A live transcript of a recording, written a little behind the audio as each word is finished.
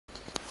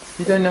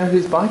You don't know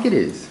whose bike it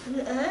is?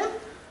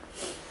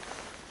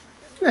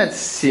 That's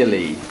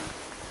silly.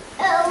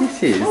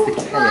 This is the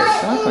KO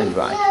cycling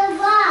bike.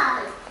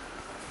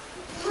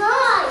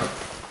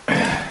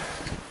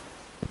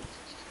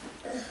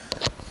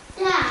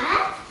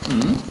 Dad?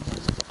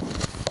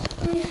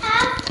 We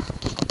have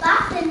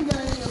buttons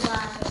on your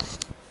bike.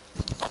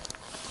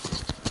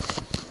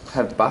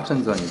 Have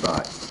buttons on your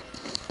bike?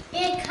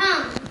 Here,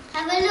 come.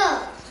 Have a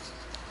look.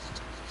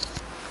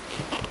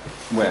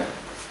 Where?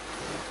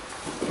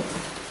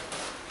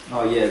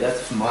 Oh yeah,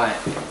 that's for my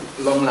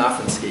long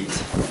laughing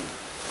skis.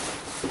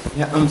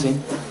 Yeah, I'm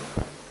in.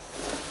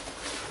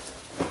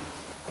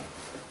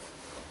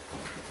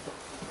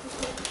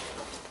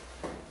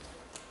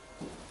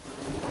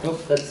 Oh,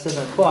 that's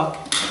 7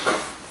 o'clock.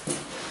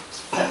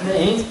 That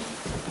means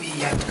we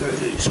have to go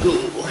to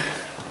school.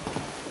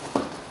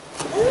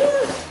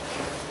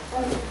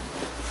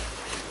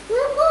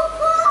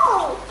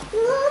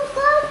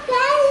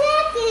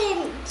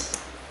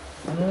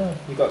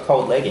 You got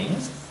cold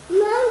leggings?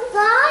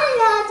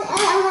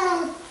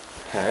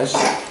 Has?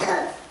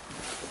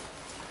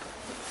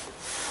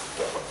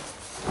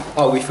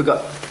 Oh, we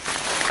forgot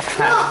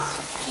hats.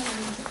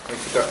 We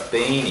forgot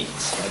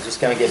beanies. I'm just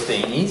going to get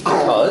beanies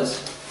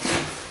because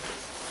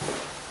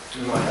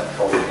we might have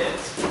cold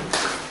heads.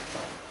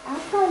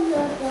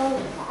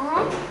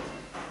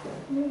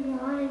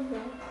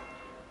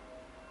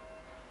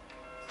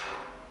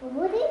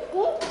 What is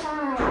this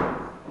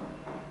time?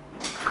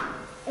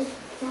 It's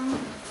done.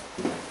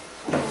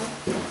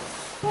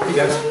 You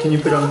guys, can you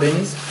put on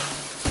beanies?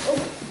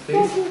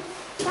 Please?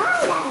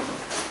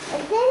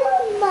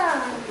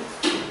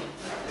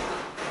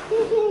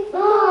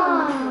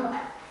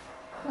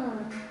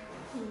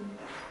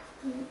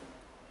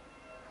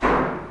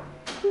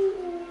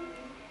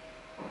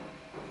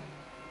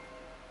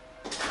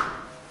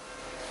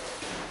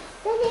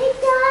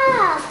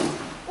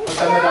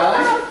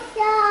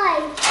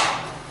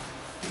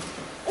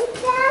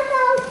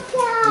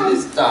 It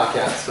is dark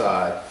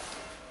outside.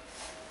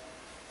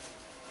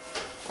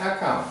 How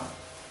come?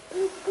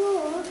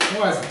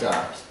 Why is it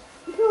dark?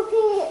 Because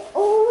it's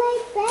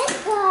always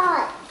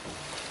bedtime.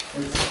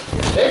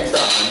 It's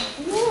bedtime.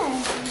 Yeah.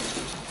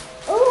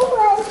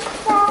 Always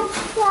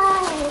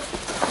bedtime.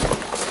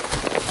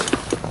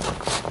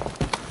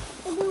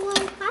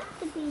 Everyone has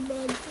to be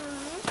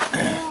bedtime.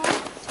 Yeah.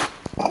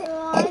 So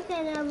I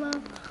can have a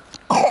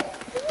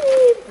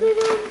sleep, but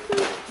I'm so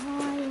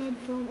tired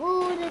from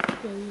all the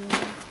things.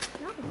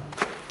 No.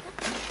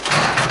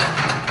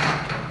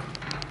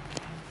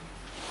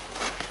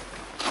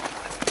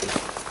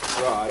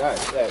 Right,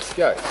 let's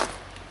go.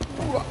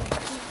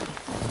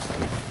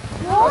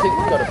 I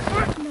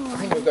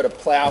think we've got to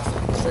plough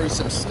through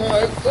some snow. I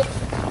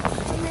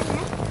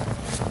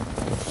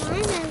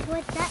know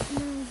what that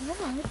noise was.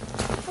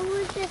 It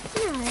was the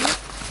snow,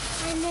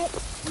 and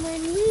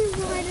when we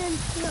ride on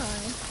snow,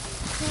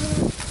 there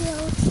was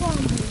still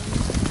crumbling.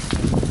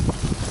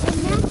 And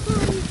that's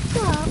how we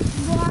stopped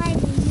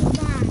riding the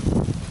bike.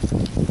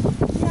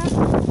 Just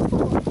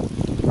before.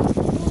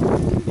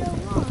 On the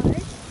road,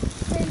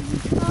 then we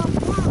can't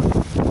ride.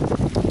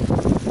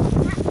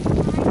 That's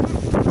why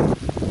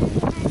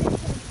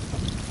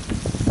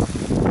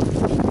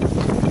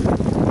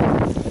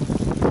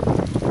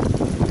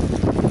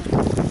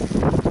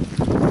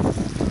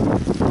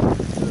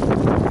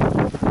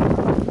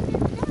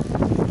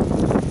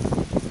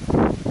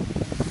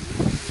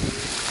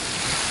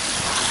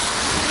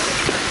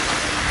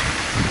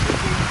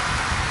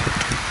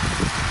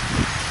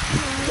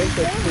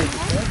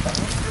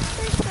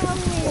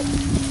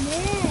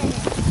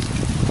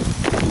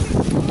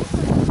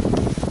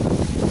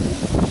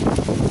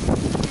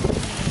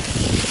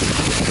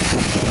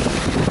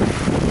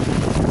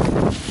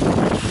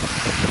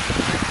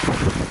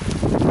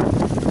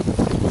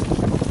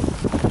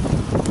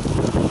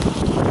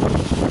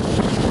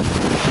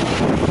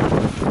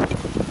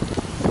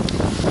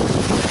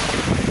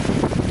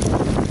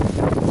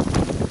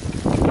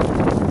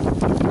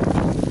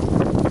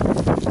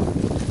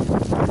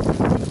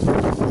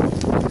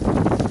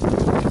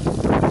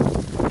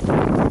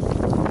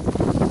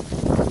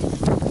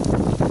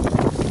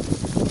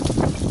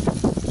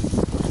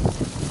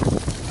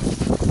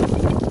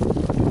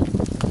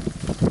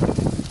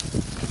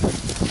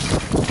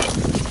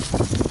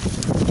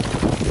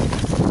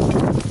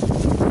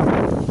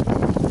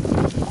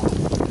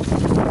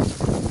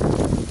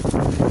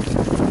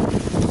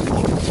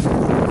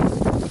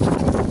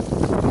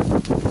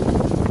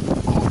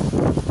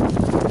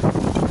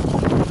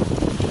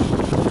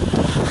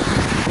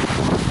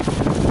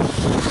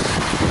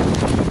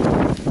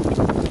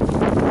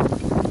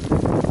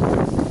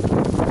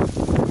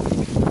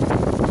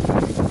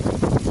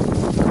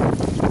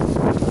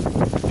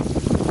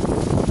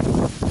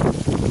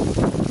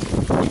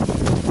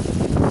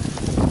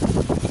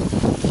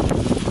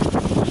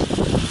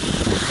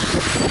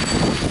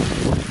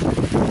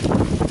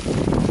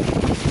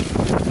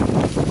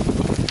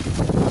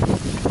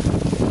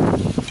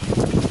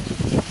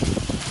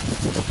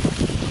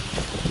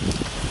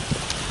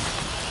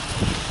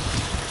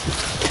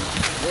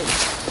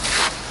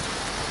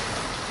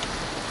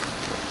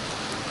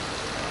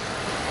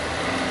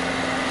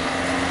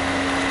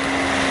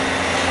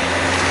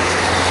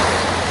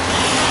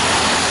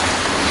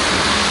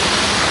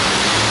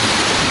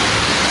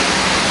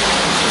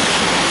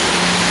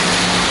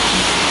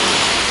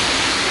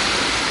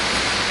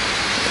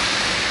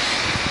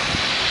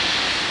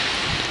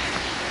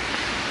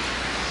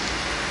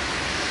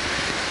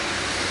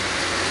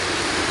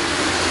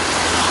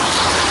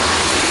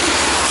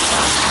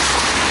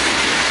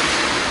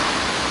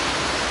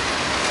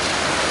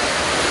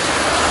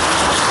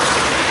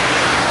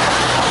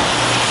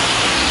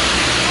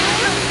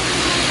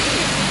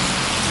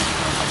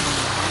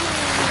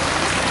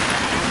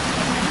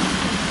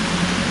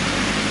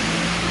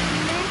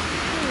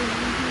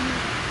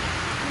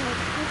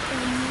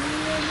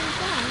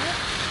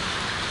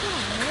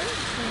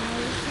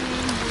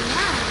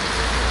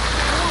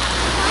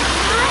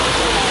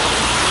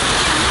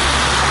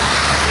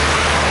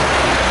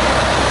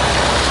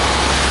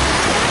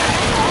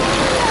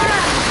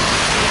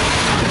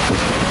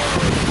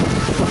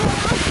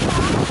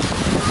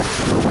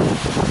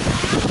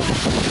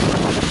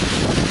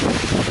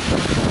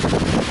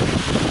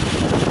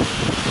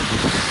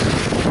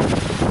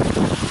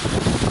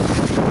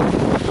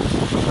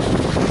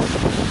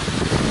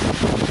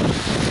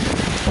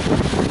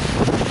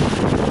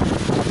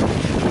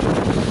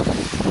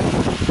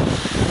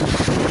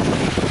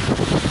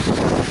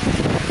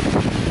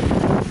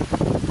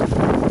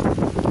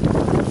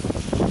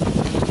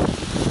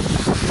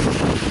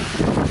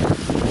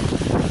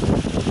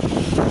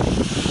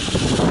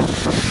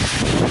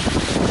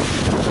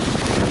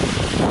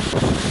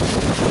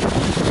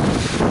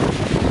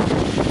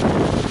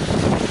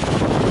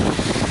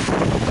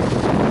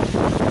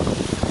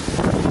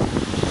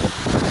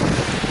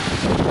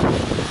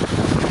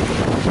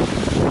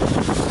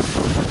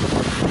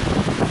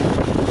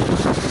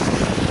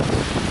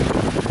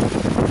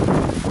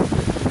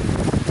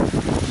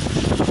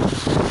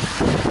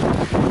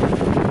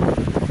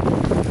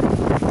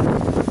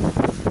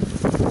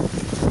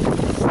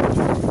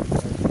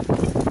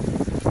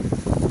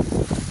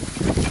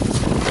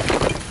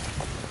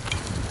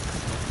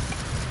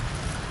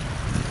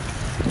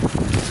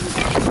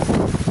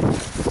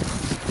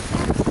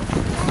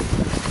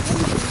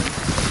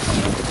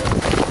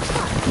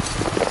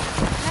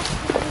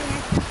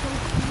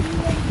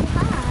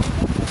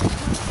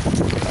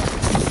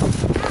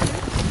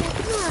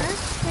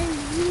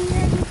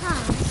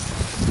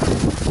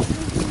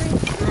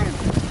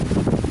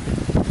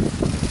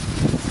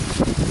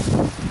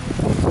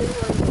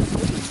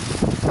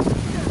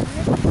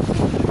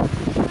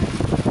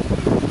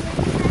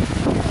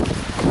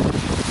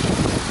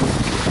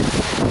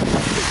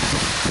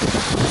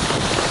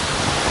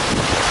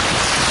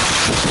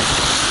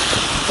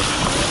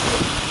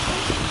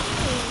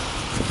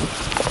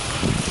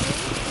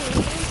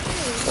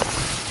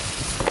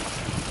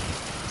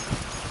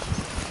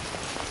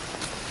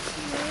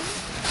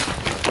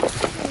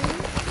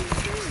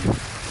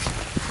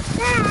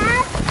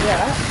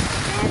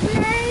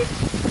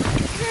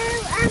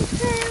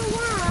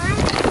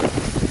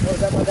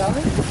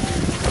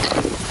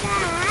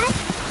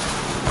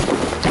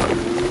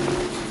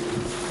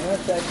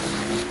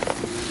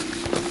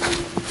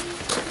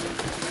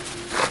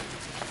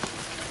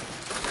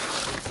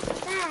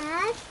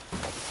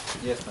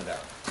Yes, my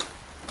darling.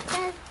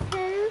 There's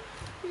two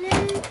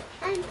blue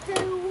and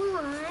two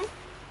white.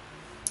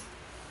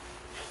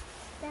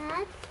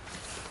 Dad,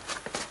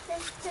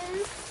 there's two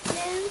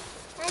blue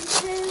and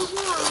two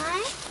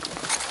white.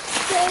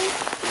 Two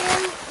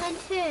blue and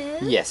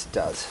two. Yes, it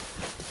does.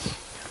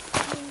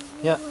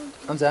 Yeah,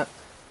 arms out.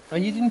 Oh,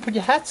 you didn't put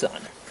your hats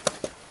on.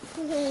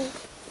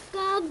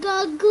 Go,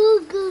 go, go,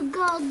 go,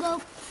 go,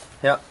 go.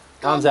 Yeah,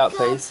 arms out,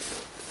 please.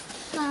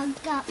 Go,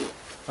 go,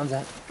 Arms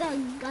out. go,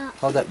 go,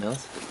 Hold that,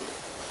 Mills.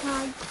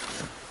 go.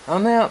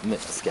 Arm out,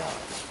 Miss Scarlett.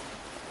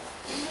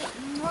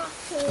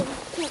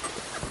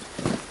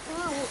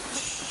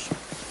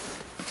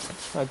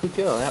 Oh, good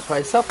girl. Out by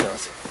yourself,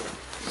 Mills.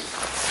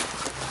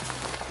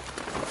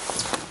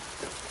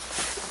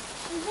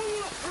 Isn't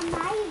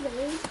it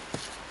amazing?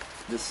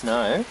 The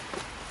snow.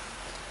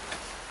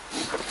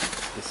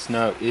 The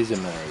snow is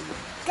amazing.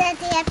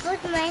 Daddy, I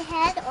put my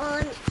head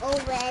on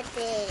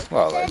already.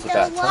 Well, it's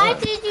Daddy, about why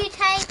time. did you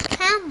take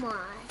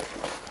camera?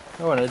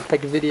 I wanted to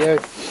take a video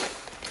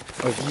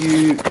of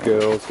you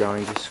girls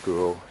going to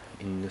school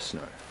in the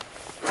snow.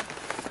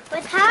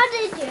 But how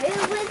did you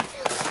with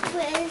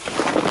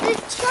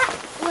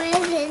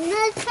in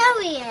the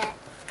chariot?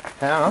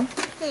 How?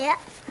 Yeah.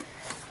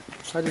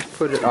 I just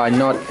put it.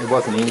 It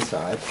wasn't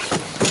inside.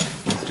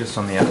 It was just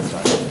on the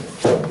outside.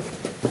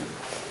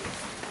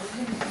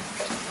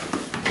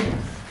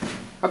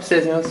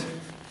 Upstairs, Mills.